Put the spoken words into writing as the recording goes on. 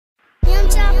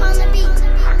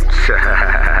Hype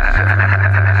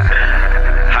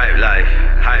life,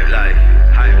 hype life,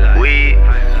 hype life. Weed,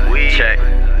 check,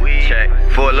 check.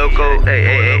 For loco,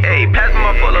 hey, pass me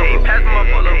my for loco, pass me my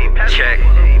for loco. Check,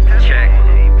 check.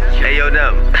 Hey yo,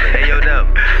 Neme, hey yo, Neme.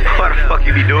 Why the fuck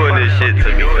you be doing this shit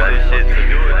to me,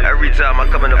 man? Every time I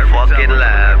come in the fucking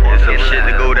lab, there's some shit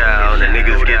to go down and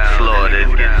niggas get slaughtered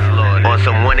on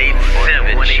some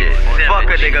 187 shit. Fuck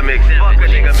a nigga mix.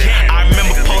 I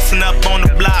remember posting up on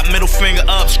the block, middle finger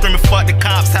up, screaming fuck the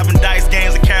cops, having dice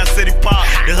games in Carol City Park.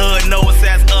 The hood know us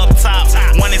as up top.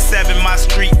 187 my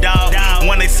street dog,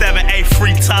 187 A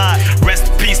free Todd.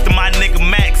 Rest in peace to my nigga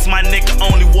Max, my nigga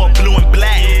only wore blue and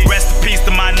black. Rest in peace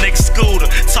to my nigga Scooter,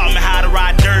 taught me how to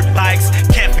ride dirt bikes.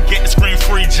 Can't forget to scream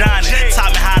free Johnny,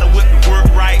 taught me how to whip the work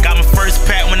right. Got my first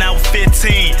pack when I was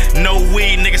 15. No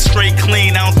weed, nigga straight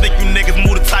clean. I don't think you niggas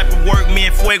move the type of work me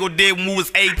and Fuego did when we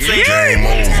was 18. Game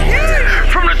over.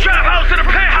 From the trap house to the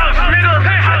penthouse, nigga.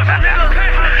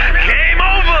 Game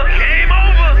over. Game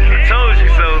over. Told you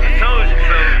so. Told you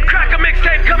so. Crack a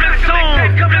mixtape coming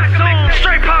soon.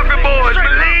 Straight poppin' boys,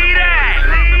 believe that.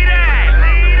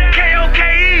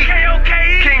 KOKE.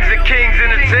 Kings of Kings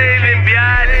Entertainment,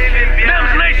 biatch.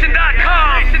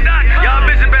 Nemesnation.com. Y'all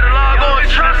bitches better log on,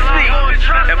 trust me.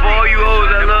 And for all you hoes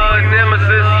that love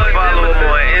Nemesis, follow him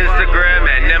on Instagram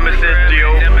at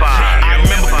Nemesis305. I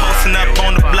remember posting up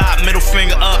on the block, middle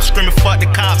finger up, screaming fuck the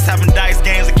cops, having dice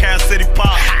games in Carol City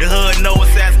Park. The hood know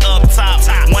us as up top.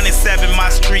 187 my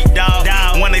street dog,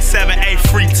 187 A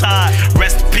free Todd.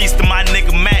 Rest in peace to my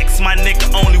nigga Max, my nigga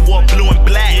only wore blue and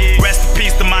black. Rest in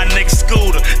peace to my nigga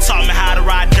Scooter, taught me how to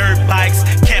ride dirt bikes.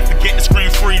 Can't forget to scream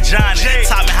free Johnny,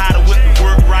 taught me how to whip the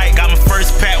work right. Got my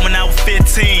first pack when I was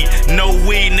 15. No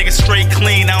weed, nigga straight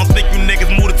clean. I don't think you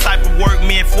niggas move the type of work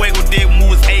me and Fuego did when we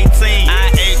was 18. I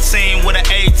 18 with an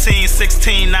 18,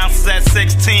 16 ounces at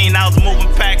 16. I was moving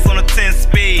packs on a 10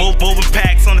 speed. Moving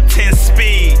packs on a 10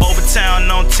 speed. Overtown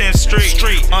on 10th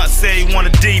Street. Aunt said he want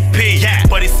a DP,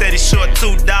 but he said he short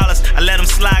 $2. I let him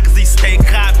slide cause he stay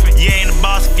copping. You ain't a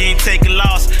boss if you ain't taking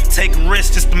loss. Take a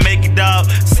risk just to make it, dog.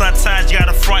 Sometimes you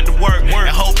gotta front the work and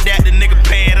hope that the nigga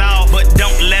pay it off. But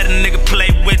don't let a nigga play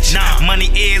with you. Money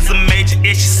is a major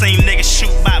issue. Seen niggas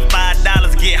shoot by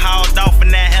 $5, get hauled off in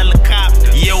that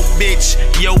helicopter. Yo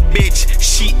bitch,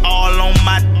 she all on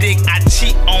my dick. I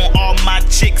cheat on all my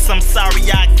chicks. I'm sorry,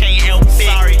 I can't help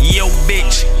it. Yo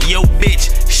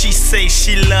bitch, she say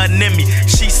she love Neme.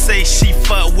 She say she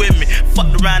fuck with me.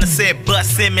 Fucked around and said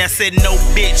bust in me. I said no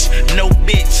bitch.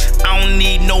 I don't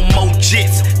need no more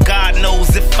jits. God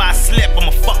knows if I slip,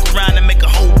 I'ma fuck around and make a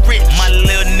whole rich. My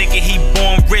little nigga, he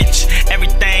born rich.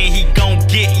 Everything he gon'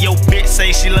 get. Yo bitch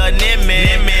say she love Neme.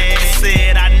 I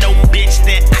said I know bitch,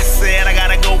 then I said I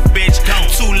gotta go bitch.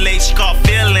 Too late, she caught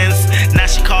feelings. Now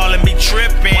she calling me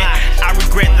tripping. I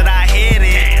regret that I hit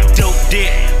it. Dope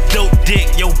dick.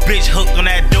 Yo bitch hooked on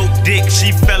that dope dick.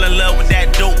 She fell in love with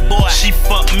that dope boy. She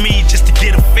fucked me just to